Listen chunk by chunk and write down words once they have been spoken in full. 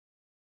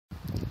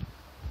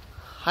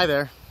Hi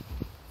there,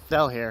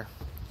 Del here.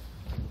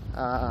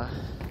 I'm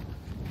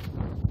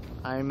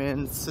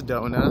in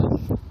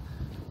Sedona.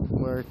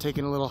 We're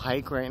taking a little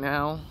hike right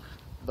now,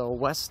 the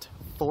West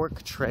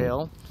Fork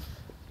Trail,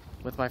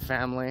 with my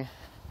family.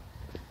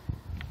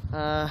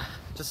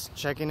 Just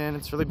checking in.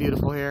 It's really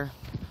beautiful here.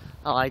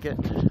 I like it.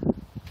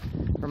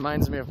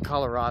 Reminds me of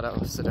Colorado,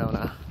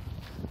 Sedona.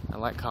 I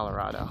like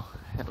Colorado.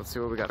 And let's see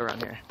what we got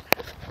around here.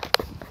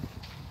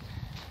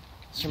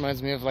 This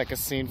reminds me of like a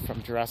scene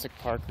from Jurassic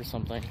Park or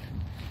something.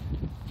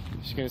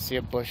 You're gonna see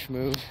a bush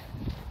move.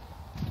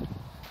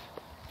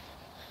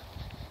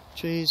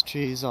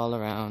 Trees all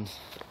around.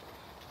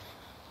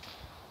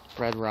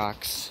 Red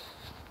rocks.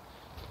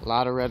 A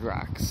lot of red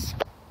rocks.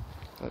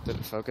 Oh, did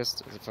it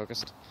focus? Is it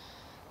focused?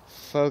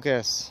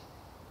 Focus.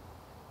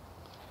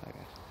 Okay.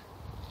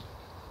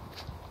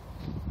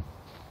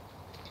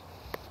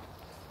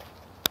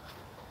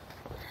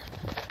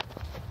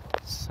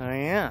 So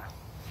yeah.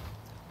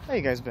 How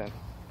you guys been?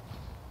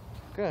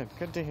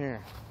 Good to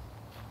hear.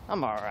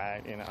 I'm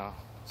alright, you know,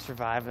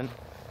 surviving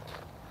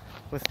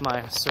with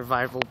my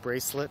survival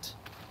bracelet.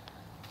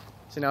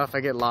 So, you know, if I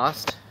get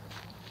lost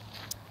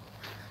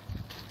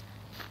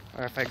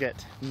or if I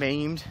get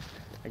maimed,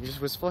 I can just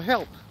whistle for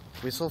help.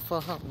 Whistle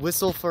for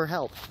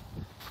help.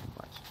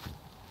 Watch.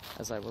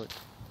 As I would.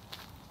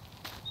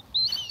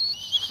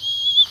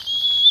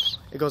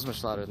 It goes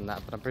much louder than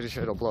that, but I'm pretty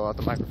sure it'll blow out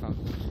the microphone.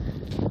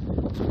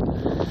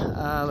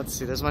 Let's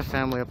see, there's my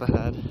family up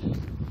ahead.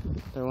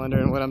 They're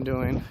wondering what I'm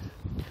doing.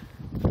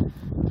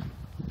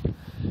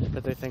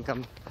 But they think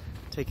I'm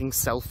taking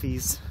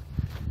selfies,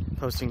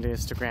 posting to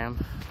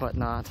Instagram,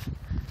 whatnot,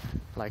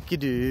 like you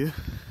do.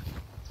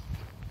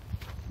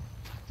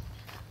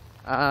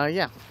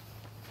 Yeah.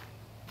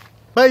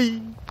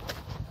 Bye!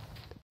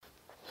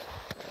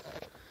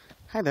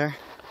 Hi there.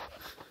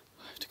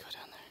 I have to go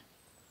down there.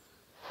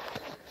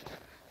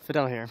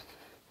 Fidel here.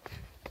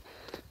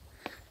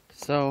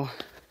 So,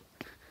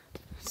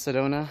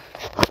 Sedona,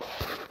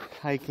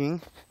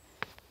 hiking,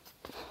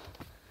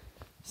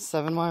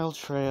 7-mile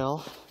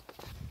trail.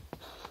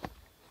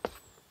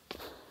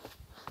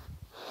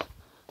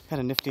 Got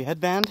a nifty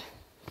headband.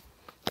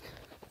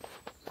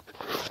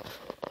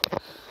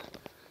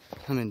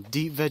 I'm in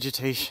deep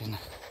vegetation.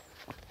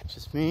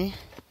 Just me,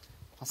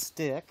 a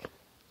stick,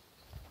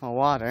 my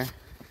water,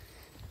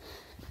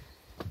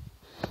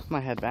 my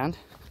headband,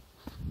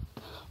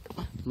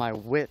 my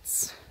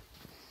wits.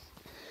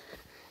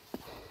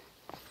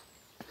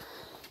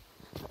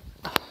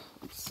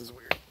 This is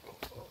weird.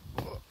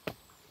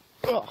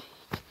 Oh.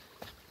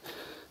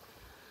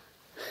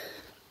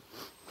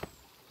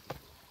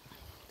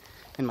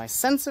 And my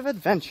sense of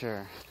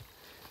adventure,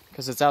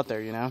 because it's out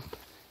there, you know.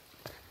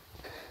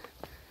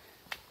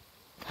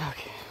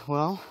 Okay,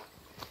 well,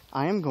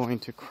 I am going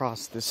to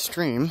cross this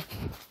stream,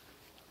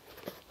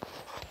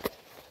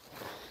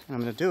 and I'm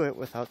going to do it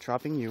without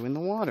dropping you in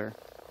the water.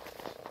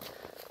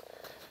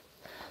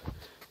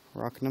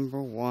 Rock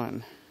number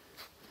 1.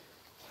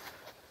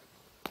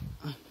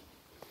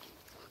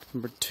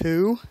 Number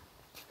 2.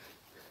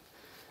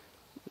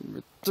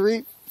 Number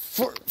 3,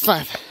 4,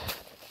 5.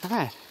 All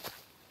right.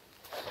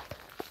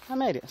 I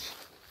made it.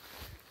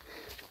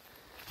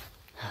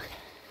 Okay.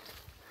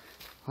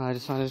 Well, I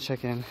just wanted to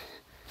check in.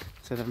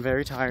 Said I'm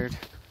very tired.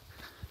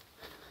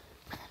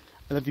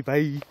 I love you.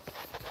 Bye.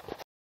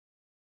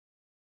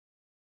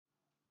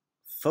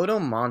 Photo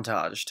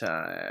montage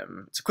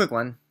time. It's a quick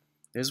one.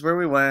 Here's where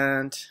we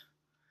went.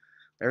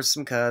 There's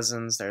some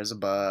cousins. There's a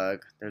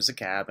bug. There's a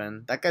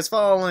cabin. That guy's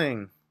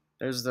falling.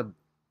 There's the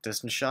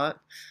distant shot.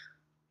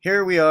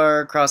 Here we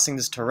are crossing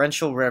this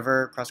torrential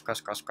river. Cross.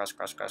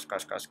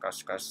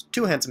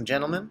 Two handsome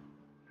gentlemen.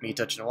 Me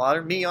touching the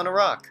water. Me on a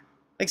rock.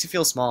 Makes you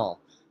feel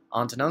small.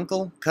 Aunt and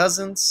uncle.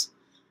 Cousins.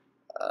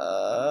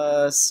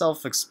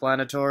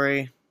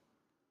 Self-explanatory.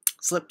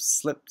 Slip.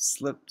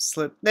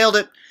 Nailed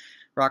it.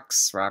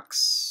 Rocks.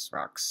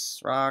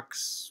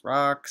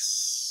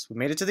 We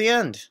made it to the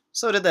end.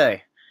 So did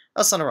they.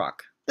 Us on a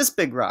rock. This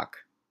big rock.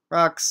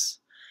 Rocks.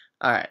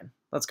 Alright,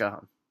 let's go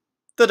home.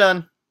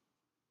 Done.